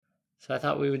So I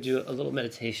thought we would do a little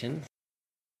meditation.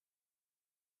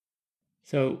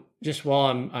 So just while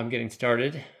I'm getting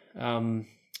started, um,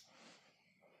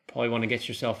 probably want to get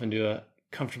yourself into a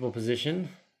comfortable position.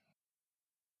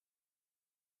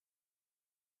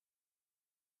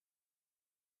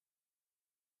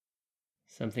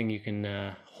 Something you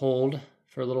can hold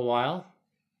for a little while.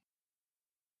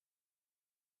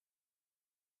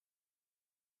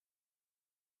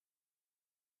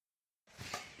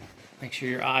 Make sure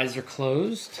your eyes are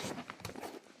closed.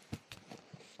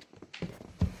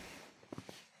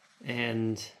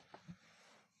 And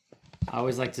I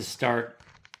always like to start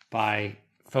by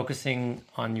focusing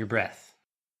on your breath.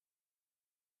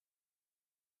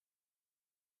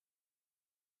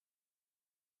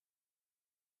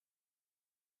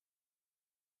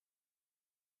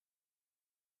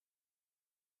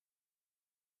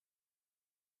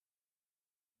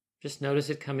 Just notice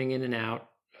it coming in and out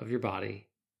of your body.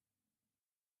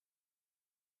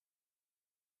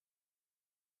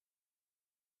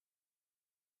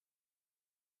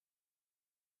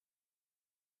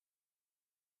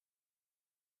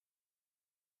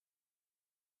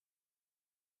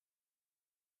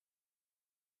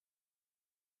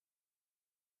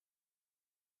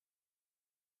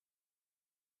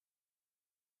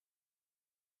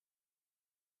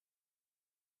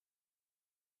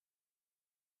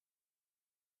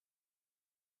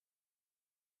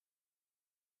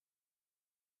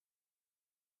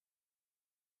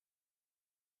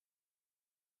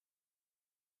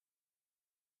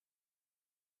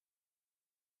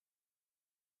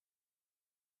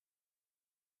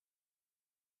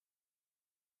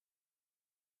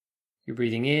 You're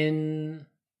breathing in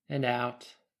and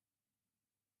out.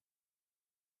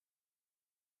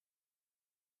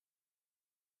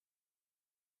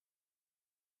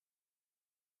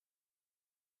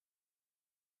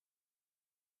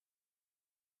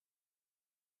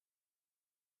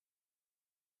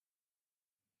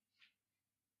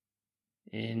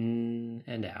 In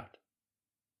and out.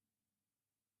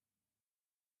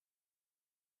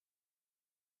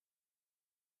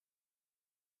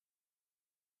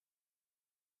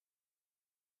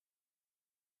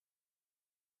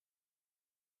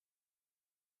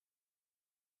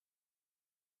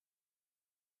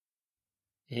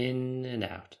 In and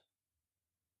out.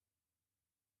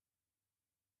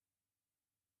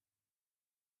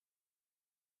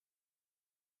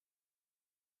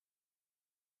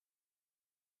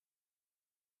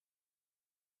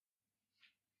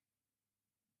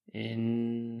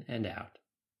 In and out.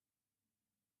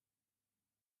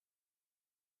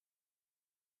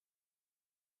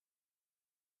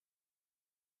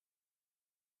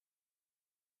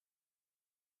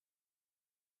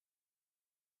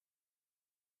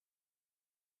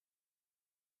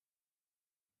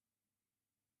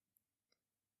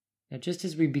 Now, just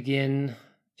as we begin,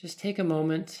 just take a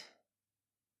moment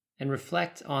and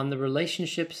reflect on the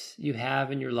relationships you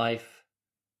have in your life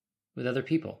with other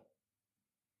people.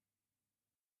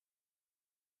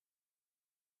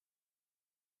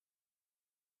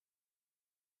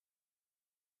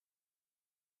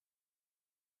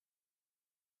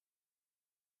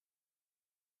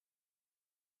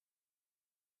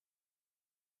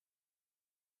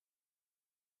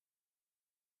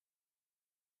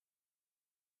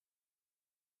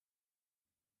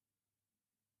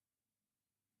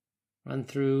 Run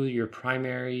through your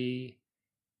primary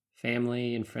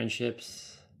family and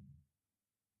friendships.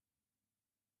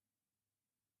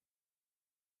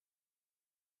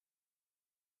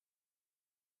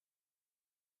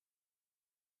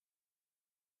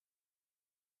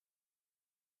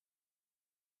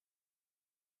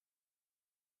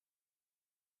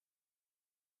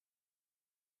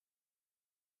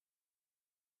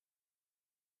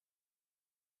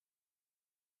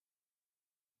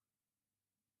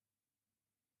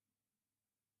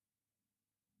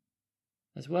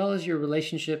 As well as your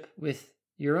relationship with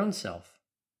your own self.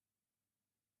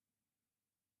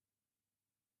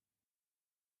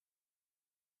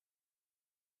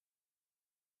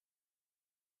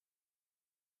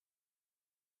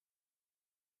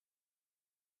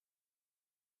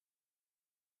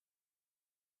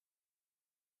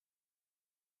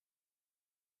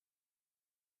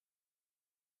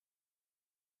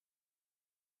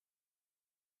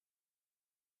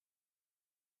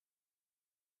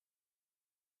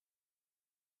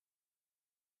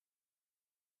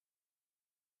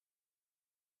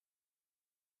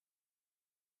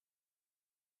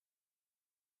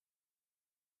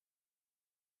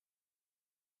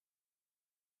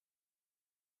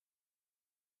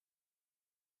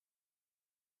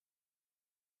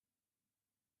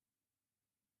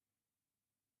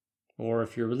 Or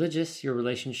if you're religious, your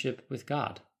relationship with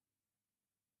God.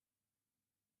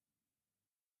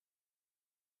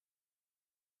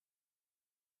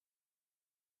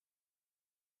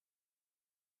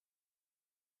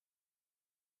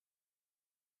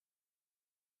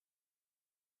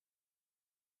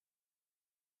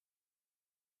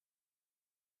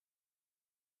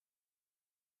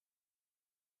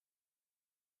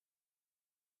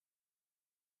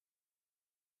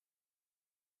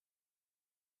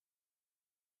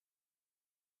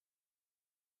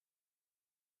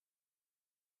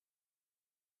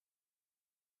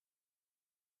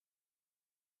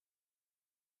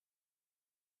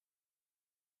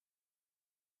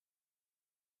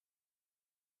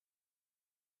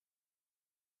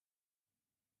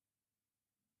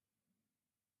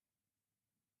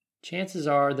 Chances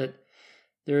are that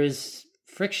there is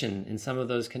friction in some of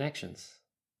those connections,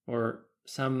 or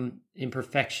some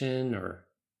imperfection or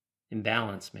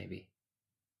imbalance, maybe.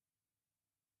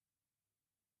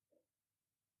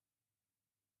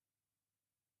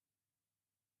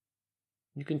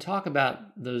 You can talk about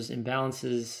those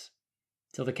imbalances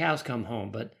till the cows come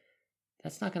home, but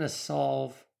that's not going to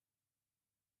solve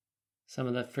some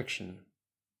of the friction.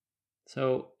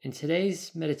 So, in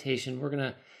today's meditation, we're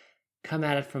going to come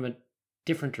at it from a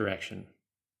different direction,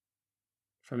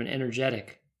 from an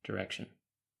energetic direction.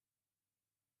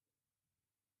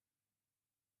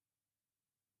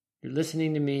 You're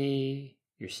listening to me,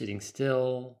 you're sitting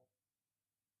still,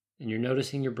 and you're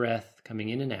noticing your breath coming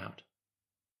in and out.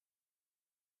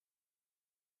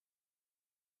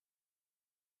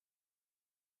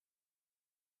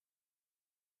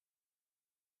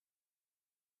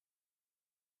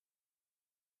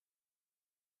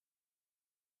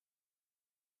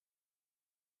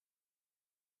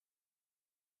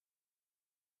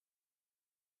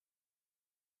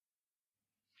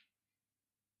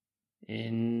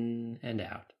 In and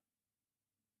out.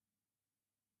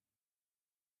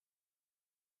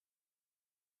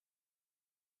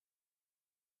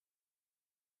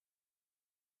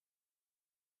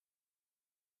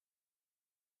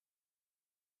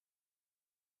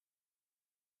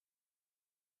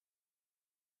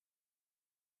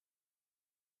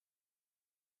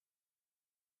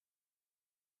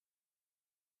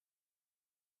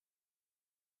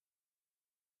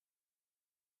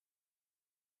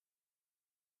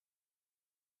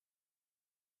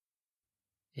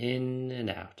 In and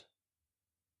out.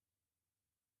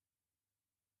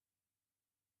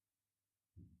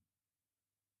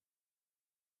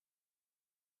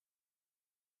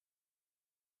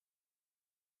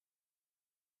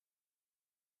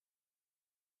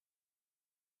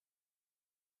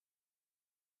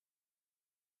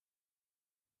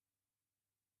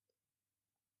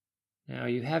 Now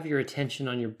you have your attention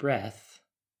on your breath,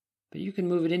 but you can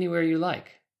move it anywhere you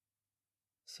like.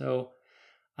 So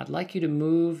I'd like you to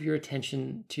move your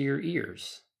attention to your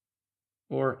ears,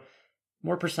 or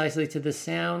more precisely to the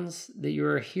sounds that you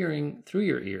are hearing through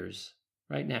your ears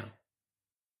right now.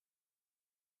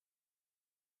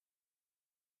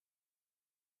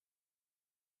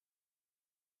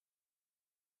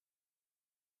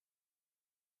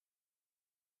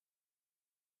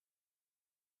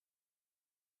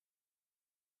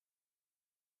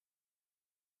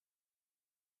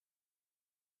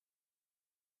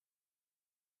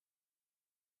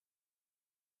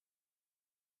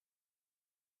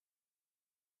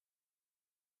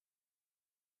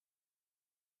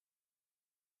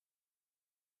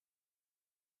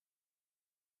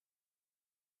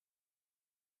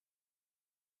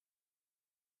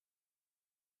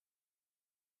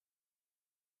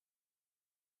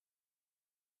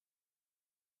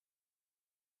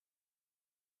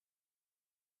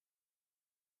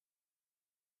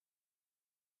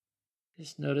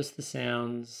 Just notice the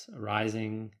sounds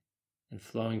arising and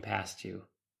flowing past you.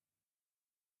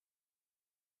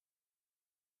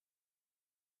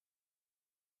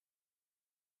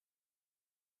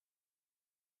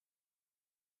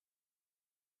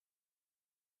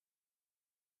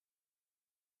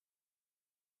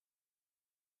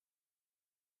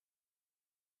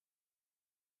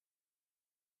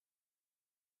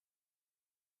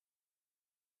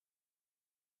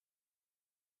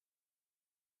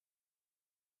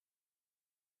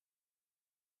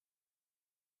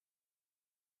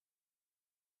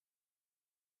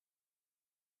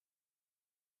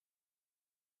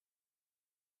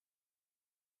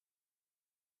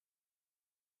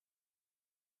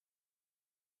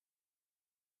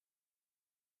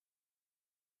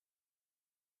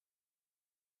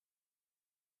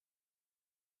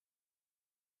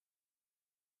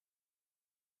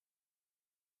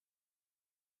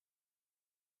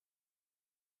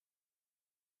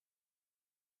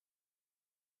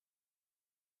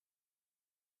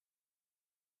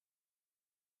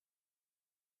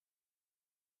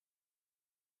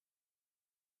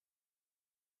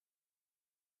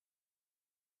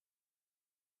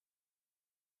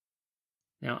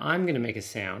 Now I'm going to make a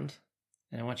sound,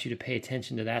 and I want you to pay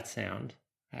attention to that sound.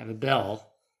 I have a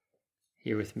bell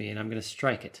here with me, and I'm going to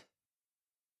strike it.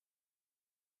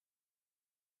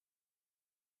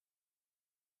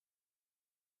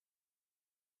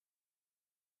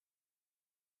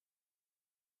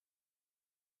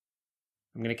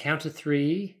 I'm going to count to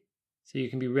 3 so you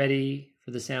can be ready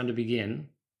for the sound to begin.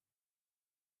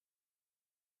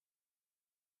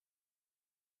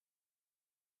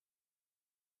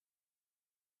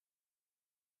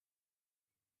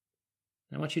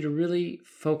 I want you to really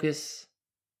focus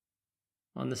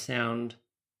on the sound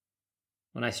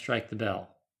when I strike the bell.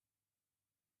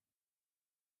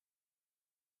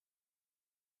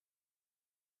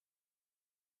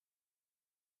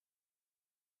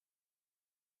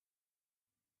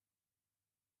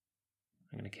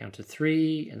 I'm going to count to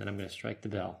 3, and then I'm going to strike the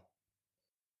bell.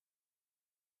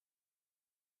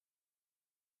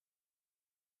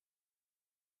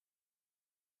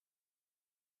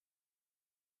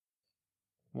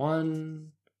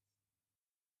 1,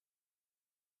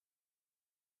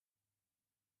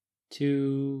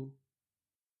 2,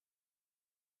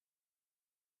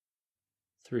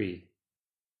 3.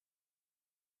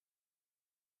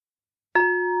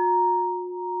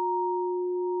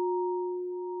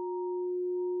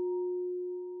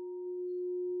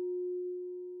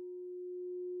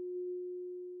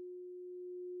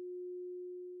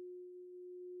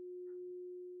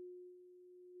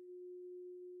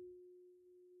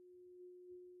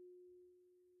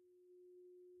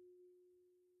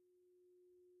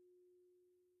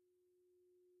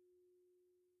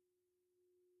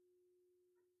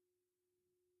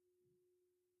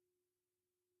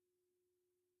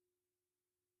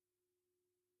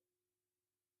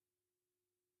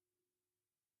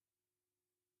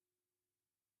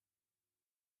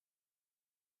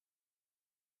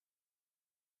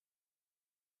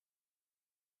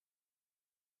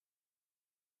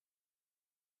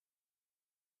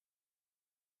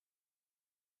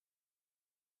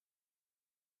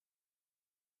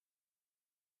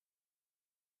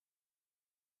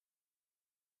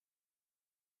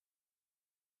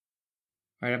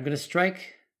 All right, I'm going to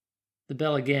strike the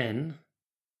bell again.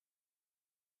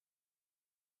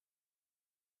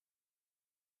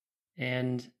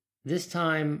 And this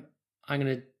time I'm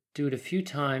going to do it a few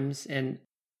times, and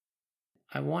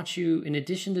I want you, in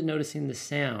addition to noticing the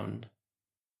sound,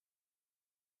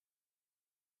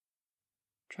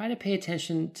 try to pay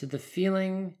attention to the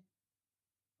feeling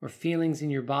or feelings in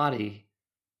your body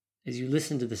as you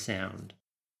listen to the sound.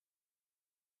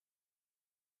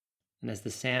 And as the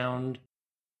sound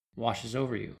washes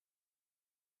over you.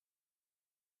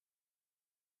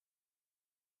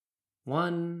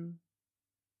 1,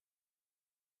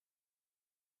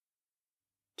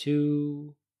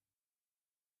 2,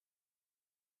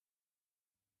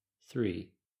 3.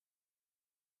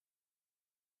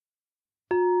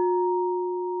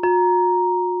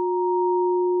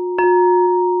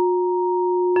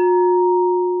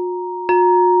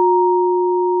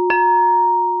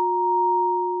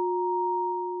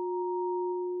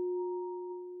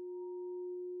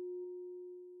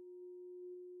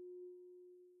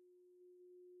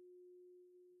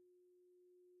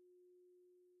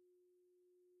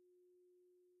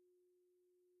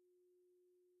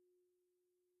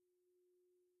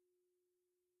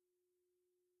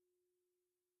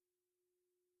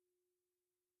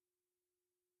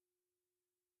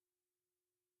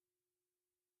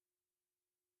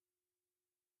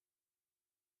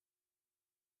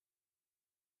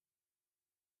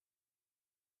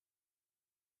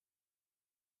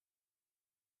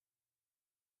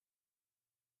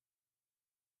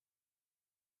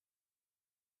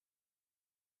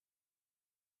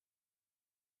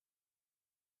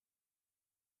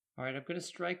 All right, I'm going to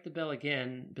strike the bell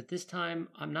again, but this time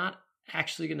I'm not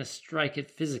actually going to strike it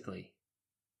physically.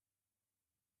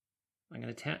 I'm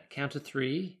going to count to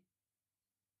 3,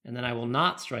 and then I will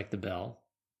not strike the bell.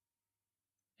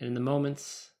 And in the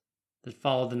moments that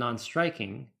follow the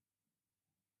non-striking,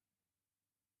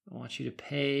 I want you to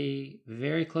pay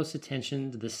very close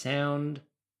attention to the sound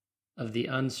of the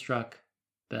unstruck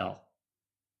bell.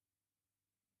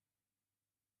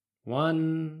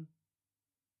 1,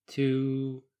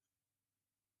 2,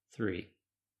 3.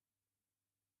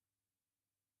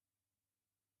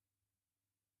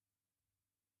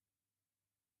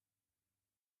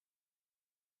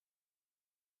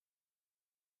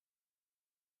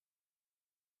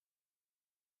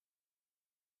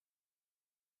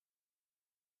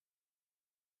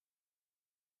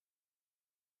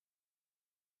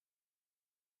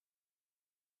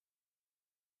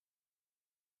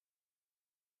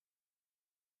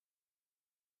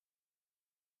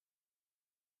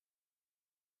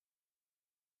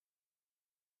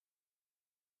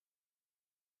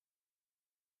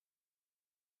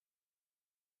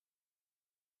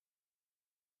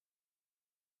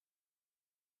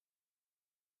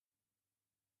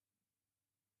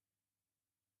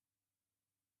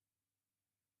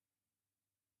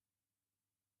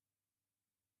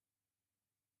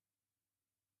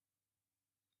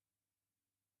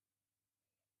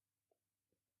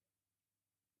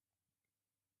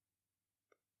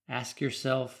 ask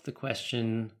yourself the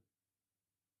question,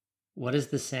 what is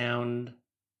the sound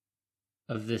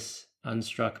of this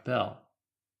unstruck bell?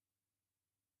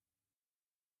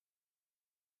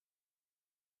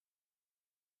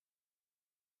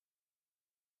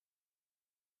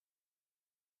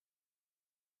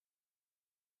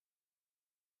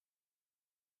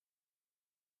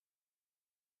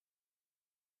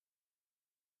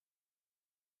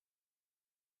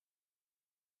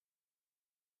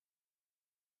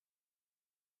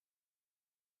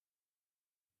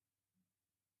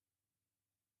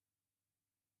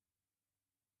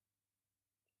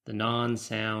 The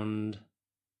non-sound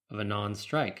of a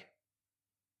non-strike.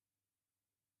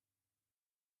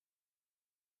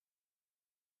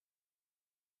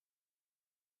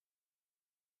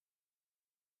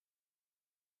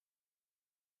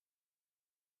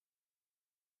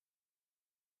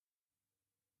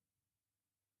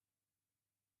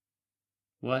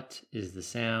 What is the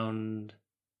sound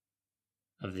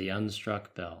of the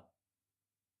unstruck bell?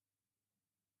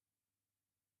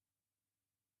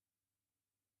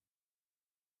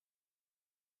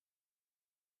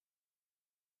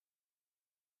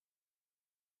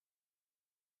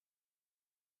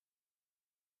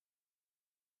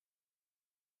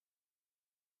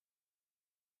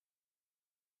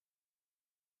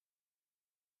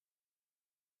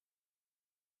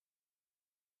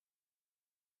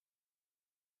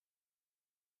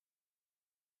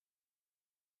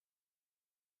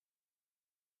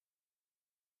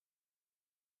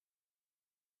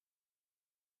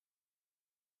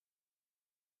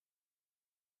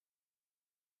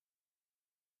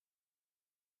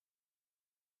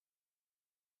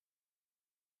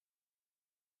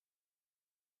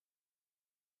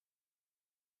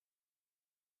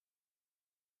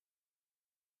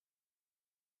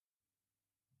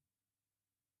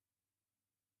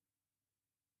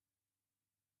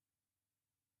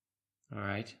 All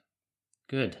right,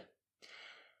 good.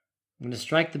 I'm going to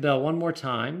strike the bell one more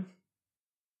time.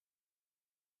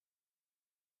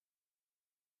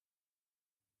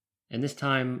 And this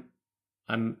time,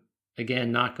 I'm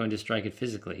again not going to strike it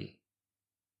physically.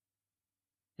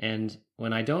 And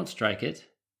when I don't strike it,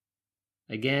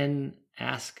 again,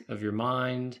 ask of your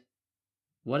mind,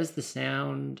 what is the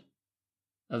sound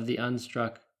of the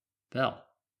unstruck bell?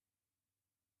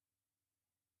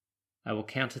 I will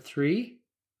count to 3,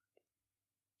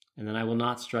 and then I will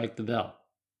not strike the bell.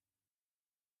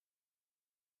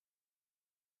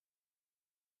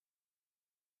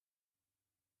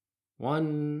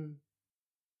 1,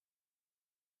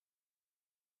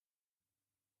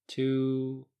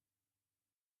 2,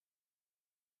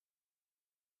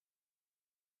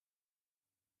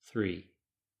 3.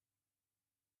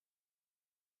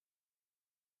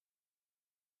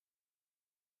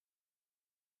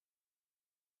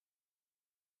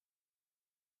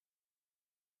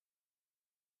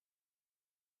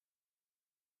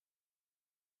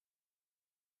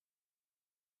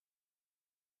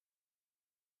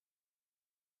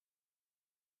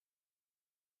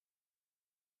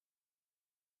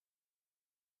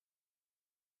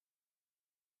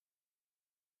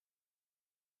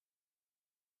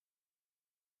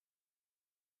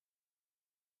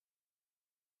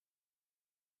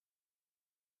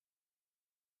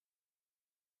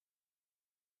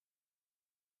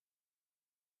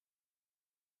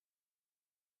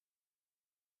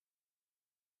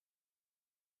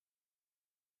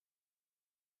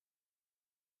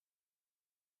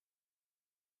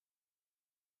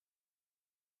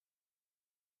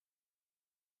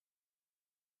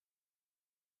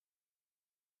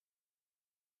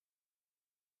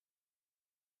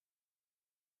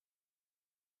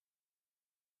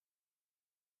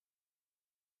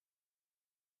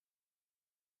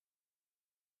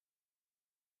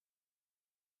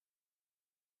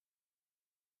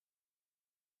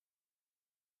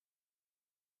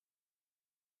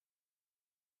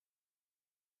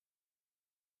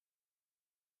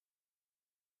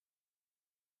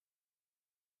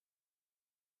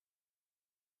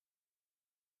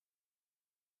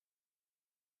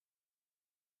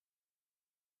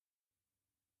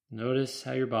 Notice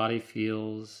how your body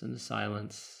feels in the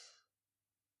silence,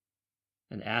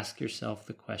 and ask yourself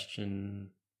the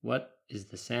question, what is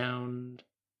the sound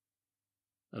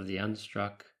of the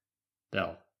unstruck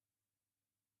bell?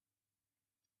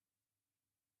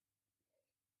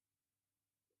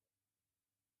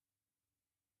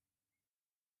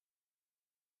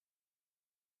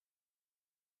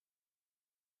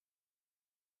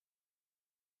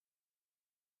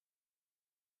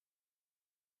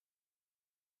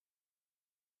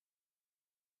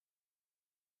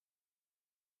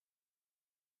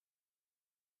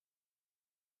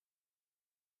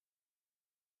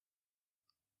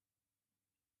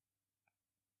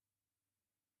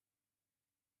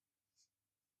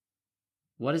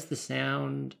 What is the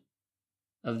sound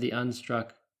of the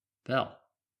unstruck bell?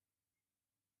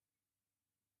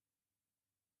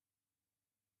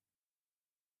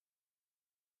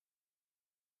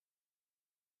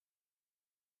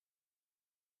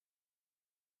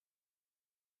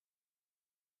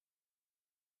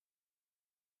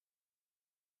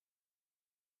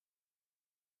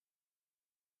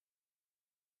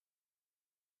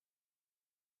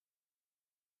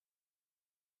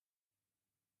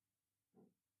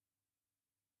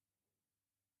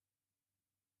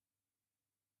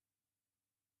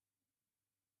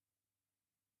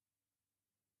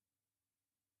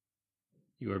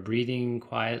 You are breathing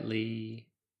quietly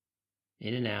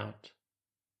in and out.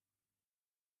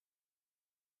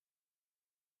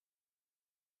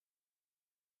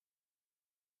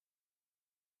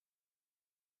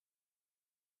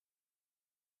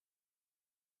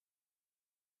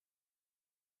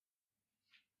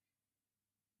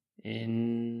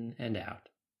 In and out.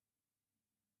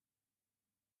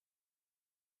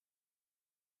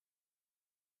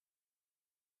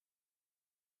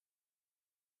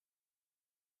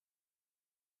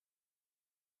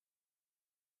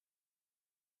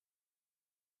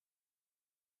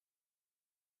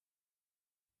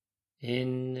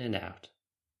 In and out.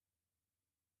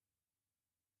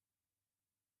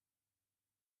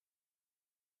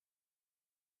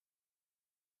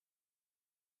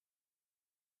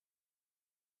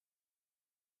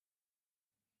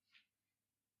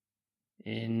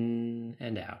 In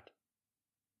and out.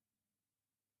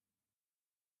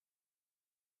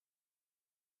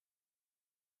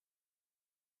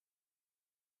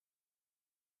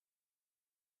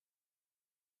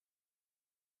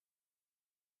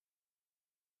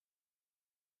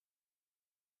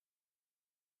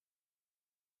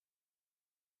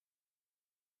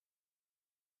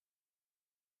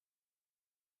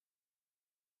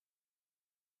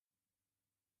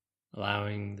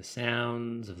 Allowing the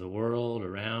sounds of the world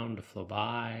around to flow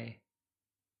by.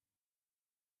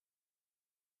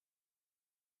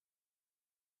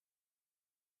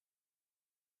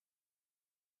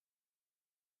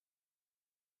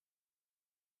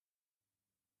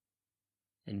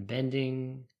 And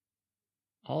bending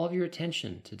all of your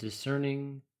attention to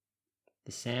discerning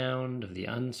the sound of the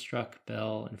unstruck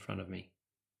bell in front of me.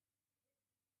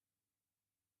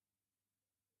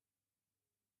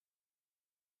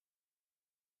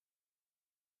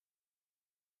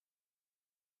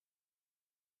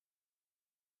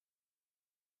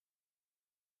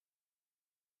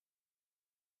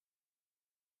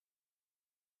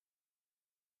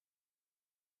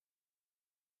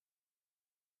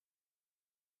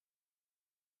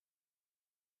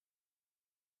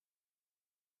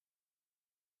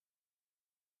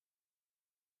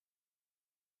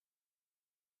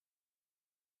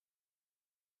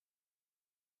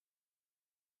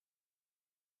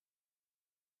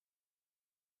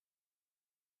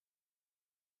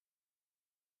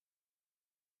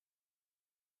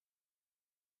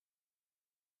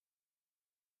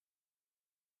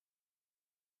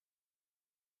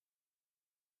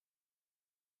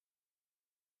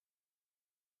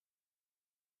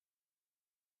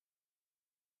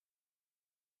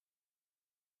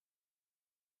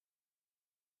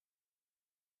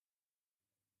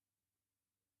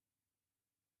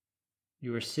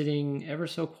 You are sitting ever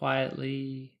so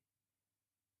quietly,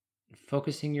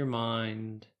 focusing your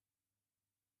mind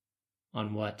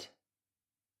on what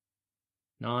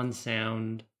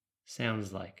non-sound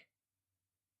sounds like.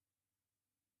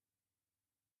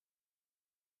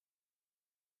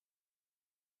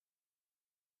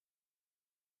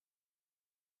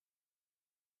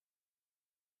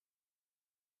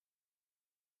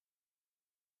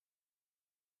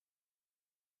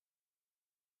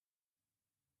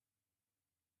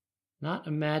 Not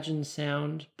imagined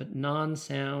sound, but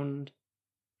non-sound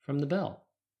from the bell.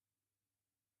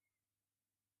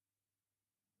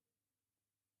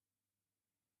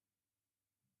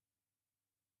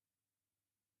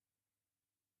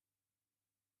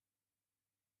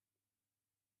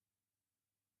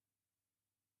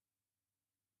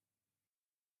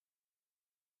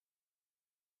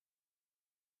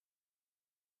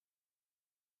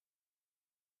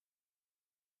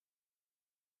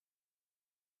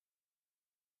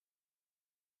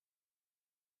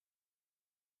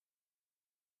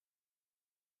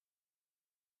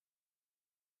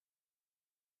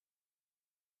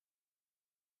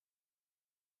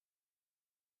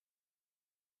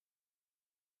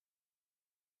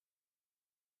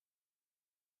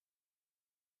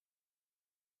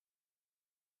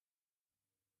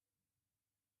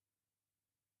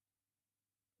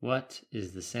 What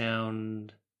is the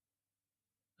sound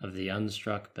of the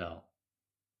unstruck bell.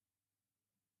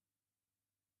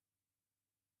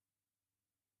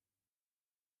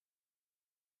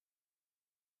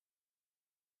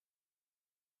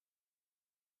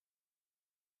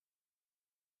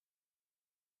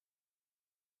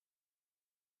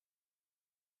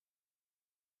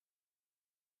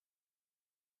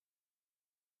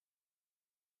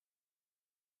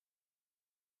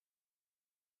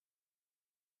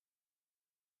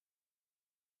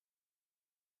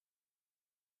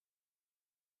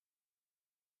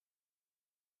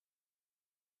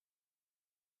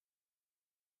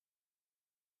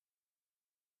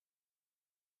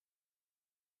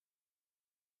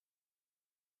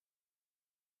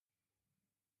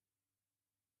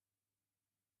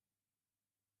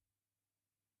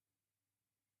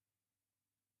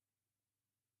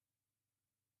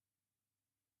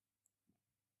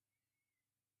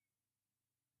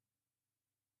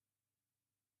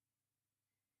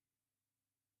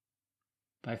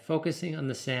 By focusing on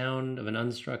the sound of an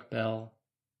unstruck bell,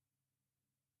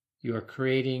 you are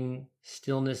creating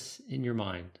stillness in your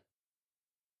mind.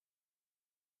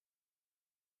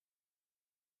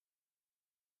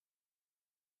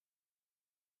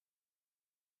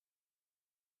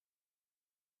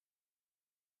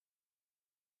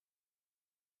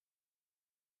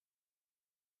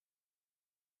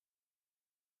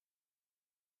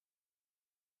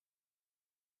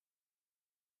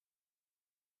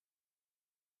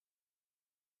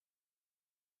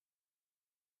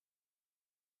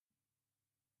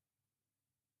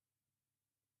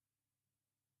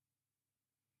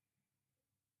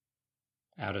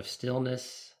 Out of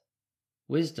stillness,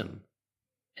 wisdom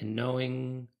and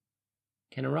knowing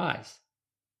can arise.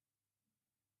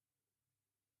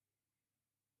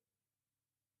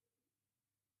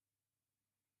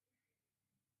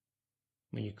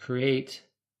 When you create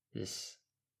this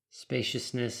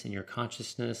spaciousness in your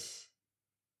consciousness,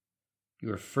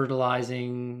 you are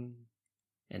fertilizing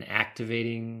and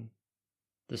activating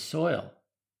the soil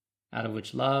out of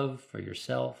which love for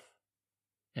yourself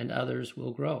and others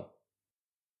will grow.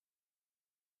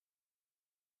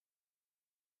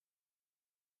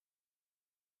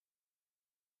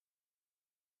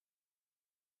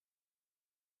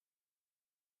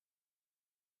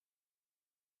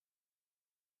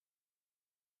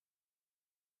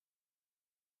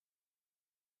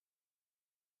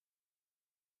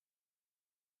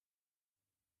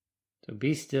 So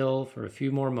be still for a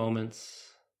few more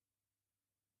moments,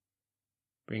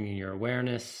 bringing your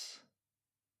awareness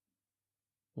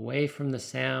away from the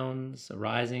sounds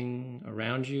arising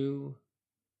around you,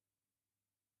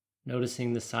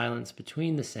 noticing the silence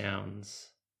between the sounds,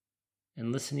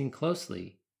 and listening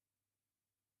closely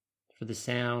for the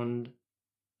sound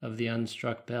of the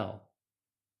unstruck bell.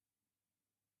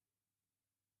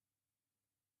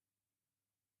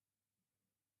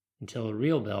 Until a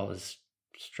real bell is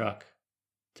struck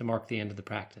to mark the end of the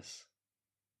practice.